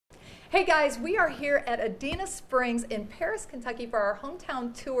Hey guys, we are here at Adena Springs in Paris, Kentucky for our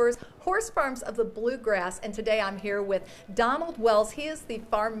hometown tours, Horse Farms of the Bluegrass, and today I'm here with Donald Wells. He is the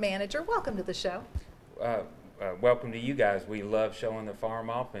farm manager. Welcome to the show. Welcome to you guys. We love showing the farm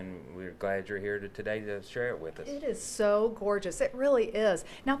off, and we're glad you're here today to share it with us. It is so gorgeous. It really is.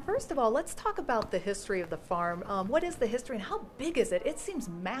 Now, first of all, let's talk about the history of the farm. What is the history and how big is it? It seems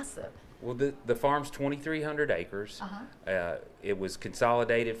massive. Well, the farm's 2,300 acres. It was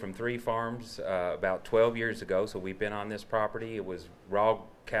consolidated from 3 farms about 12 years ago, so we've been on this property. It was raw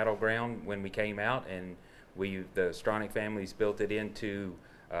cattle ground when we came out, and the Stronach families built it into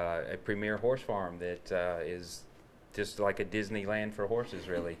a premier horse farm that is just like a Disneyland for horses,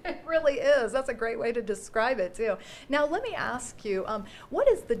 really. It really is. That's a great way to describe it, too. Now, let me ask you, what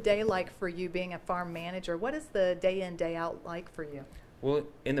is the day like for you being a farm manager? What is the day in, day out like for you? Well,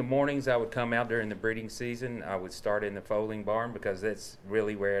 in the mornings I would come out during the breeding season. I would start in the foaling barn because that's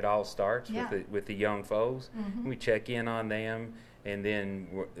really where it all starts, with the young foals. We check in on them, and then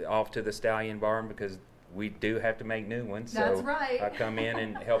we're off to the stallion barn because we do have to make new ones. That's so right. I come in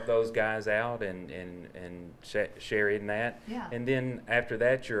and help those guys out and share in that. Yeah. And then after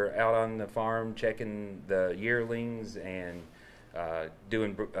that, you're out on the farm checking the yearlings and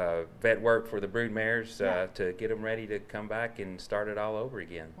doing vet work for the brood mares to get them ready to come back and start it all over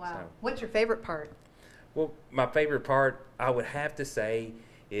again. Wow. So, what's your favorite part? well, my favorite part, I would have to say,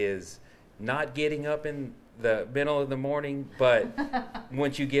 is not getting up in the middle of the morning, but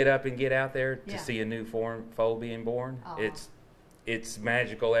once you get up and get out there to see a new foal being born, it's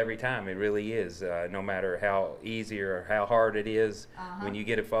magical every time. It really is. No matter how easy or how hard it is, when you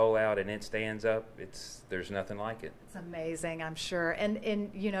get a foal out and it stands up, there's nothing like it. It's amazing, I'm sure.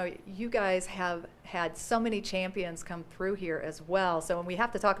 And you know, you guys have had so many champions come through here as well. So we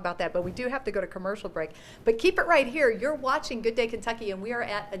have to talk about that, but we do have to go to commercial break. But keep it right here. You're watching Good Day Kentucky, and we are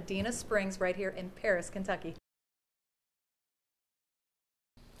at Adena Springs right here in Paris, Kentucky.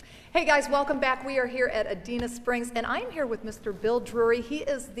 Hey guys, welcome back. We are here at Adena Springs, and I'm here with Mr. Bill Drury. He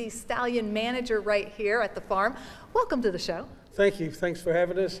is the stallion manager right here at the farm. Welcome to the show. Thank you. Thanks for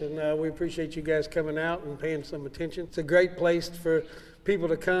having us, and we appreciate you guys coming out and paying some attention. It's a great place for people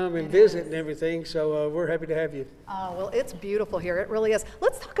to come and visit and everything, so we're happy to have you. Oh, well, it's beautiful here. It really is.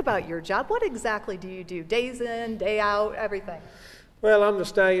 Let's talk about your job. What exactly do you do? Days in, day out, everything? Well, I'm the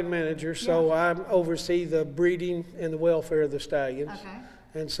stallion manager, so I oversee the breeding and the welfare of the stallions. Okay.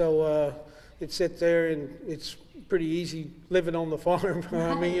 And so it sits there, and it's pretty easy living on the farm.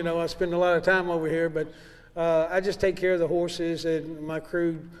 I mean, you know, I spend a lot of time over here, but I just take care of the horses, and my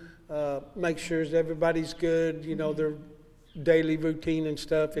crew makes sure that everybody's good, you know, their daily routine and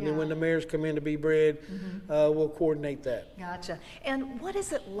stuff. And then when the mares come in to be bred, we'll coordinate that. Gotcha. And what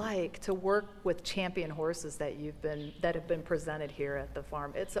is it like to work with champion horses that have been presented here at the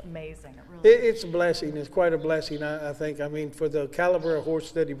farm? It's amazing. It really is. It's a blessing. It's quite a blessing, I think. I mean, for the caliber of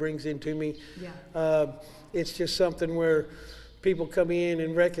horse that he brings into me, it's just something where people come in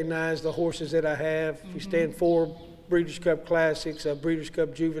and recognize the horses that I have. We stand 4 Breeders' Cup Classics, a Breeders'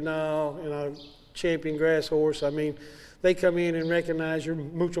 Cup Juvenile, and a champion grass horse. I mean, they come in and recognize your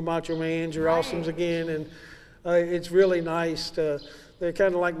Mucho Macho Mans, your Awesomes again, and it's really nice. They're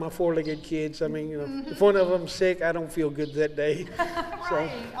kind of like my 4-legged kids. I mean, you know, if one of them's sick, I don't feel good that day.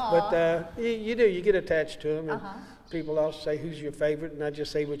 But you do. You get attached to them, and people also say, "Who's your favorite?" And I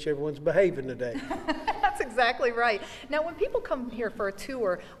just say, whichever one's behaving today. That's exactly right. Now, when people come here for a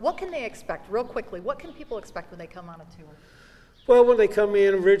tour, what can they expect? Real quickly, what can people expect when they come on a tour? Well, when they come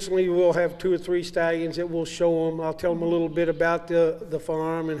in, originally we'll have 2 or 3 stallions that we'll show them. I'll tell them a little bit about the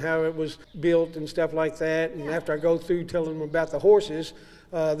farm and how it was built and stuff like that. And after I go through telling them about the horses,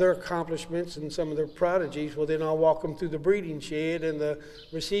 their accomplishments and some of their prodigies, well, then I'll walk them through the breeding shed and the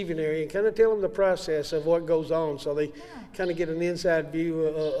receiving area and kind of tell them the process of what goes on, so they kind of get an inside view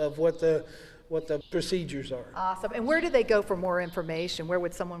of what the procedures are. Awesome. And where do they go for more information? Where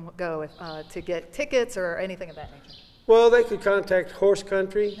would someone go to get tickets or anything of that nature? Well, they could contact Horse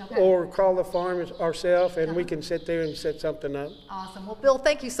Country or call the farm ourselves, and we can sit there and set something up. Awesome. Well, Bill,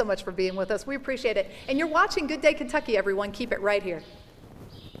 thank you so much for being with us. We appreciate it. And you're watching Good Day Kentucky, everyone. Keep it right here.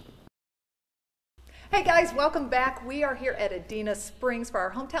 Hey guys, welcome back. We are here at Adena Springs for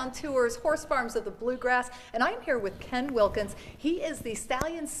our hometown tours, Horse Farms of the Bluegrass, and I'm here with Ken Wilkins. He is the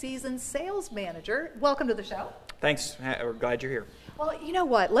Stallion Season Sales Manager. Welcome to the show. Thanks. We're glad you're here. Well, you know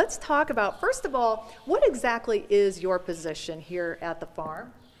what? Let's talk about, first of all, what exactly is your position here at the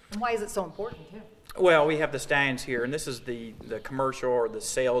farm? And why is it so important too? Well, we have the stallions here, and this is the commercial or the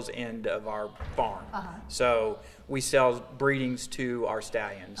sales end of our farm. So we sell breedings to our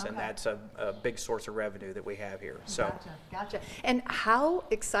stallions, and that's a big source of revenue that we have here. So, Gotcha. And how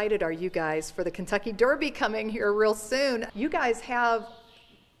excited are you guys for the Kentucky Derby coming here real soon? You guys have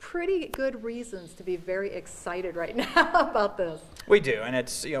pretty good reasons to be very excited right now about this. we do, and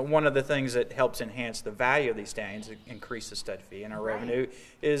it's one of the things that helps enhance the value of these stallions, increase the stud fee and our revenue,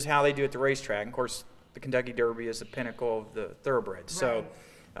 is how they do at the racetrack. And of course, the Kentucky Derby is the pinnacle of the thoroughbreds. So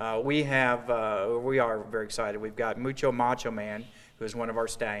we are very excited. We've got Mucho Macho Man, who is one of our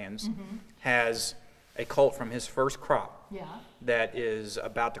stallions, has a colt from his first crop that is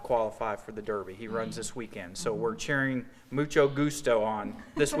about to qualify for the Derby. He runs this weekend. So we're cheering Mucho Gusto on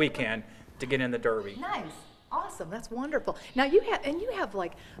this weekend to get in the Derby. Nice. Awesome. That's wonderful. Now you have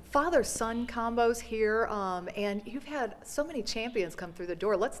like father-son combos here, and you've had so many champions come through the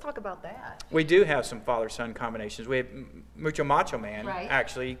door. Let's talk about that. We do have some father-son combinations. We have Mucho Macho Man,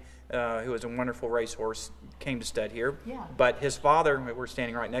 actually, who is a wonderful racehorse, came to stud here. But his father, we're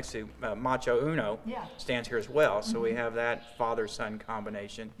standing right next to, Macho Uno, stands here as well. So we have that father-son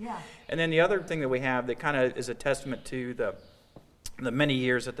combination. And then the other thing that we have that kind of is a testament to the many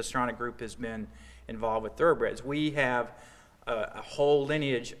years that the Stronach Group has been involved with thoroughbreds. We have a whole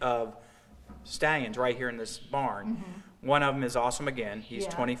lineage of stallions right here in this barn. One of them is Awesome Again. He's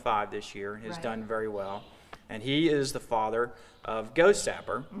 25 this year, has done very well. And he is the father of Ghost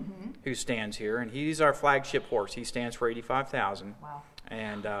Sapper, who stands here, and he's our flagship horse. He stands for $85,000. Wow.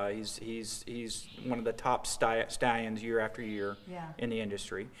 And he's one of the top stallions year after year in the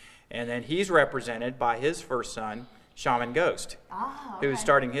industry. And then he's represented by his first son, Shaman Ghost, who's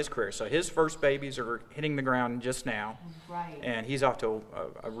starting his career. So his first babies are hitting the ground just now, and he's off to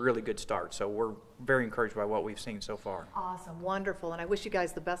a really good start. So we're very encouraged by what we've seen so far. Awesome, wonderful, and I wish you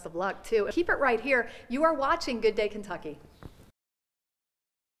guys the best of luck too. Keep it right here. You are watching Good Day Kentucky.